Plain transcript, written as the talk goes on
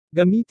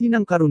Gamitin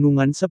ang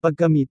karunungan sa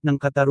pagkamit ng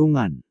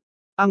katarungan.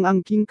 Ang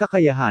angking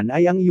kakayahan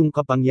ay ang iyong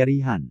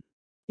kapangyarihan.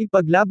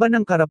 Ipaglaban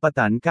ang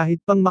karapatan kahit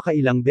pang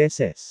makailang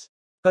beses.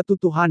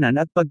 Katotohanan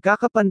at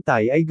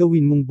pagkakapantay ay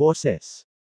gawin mong boses.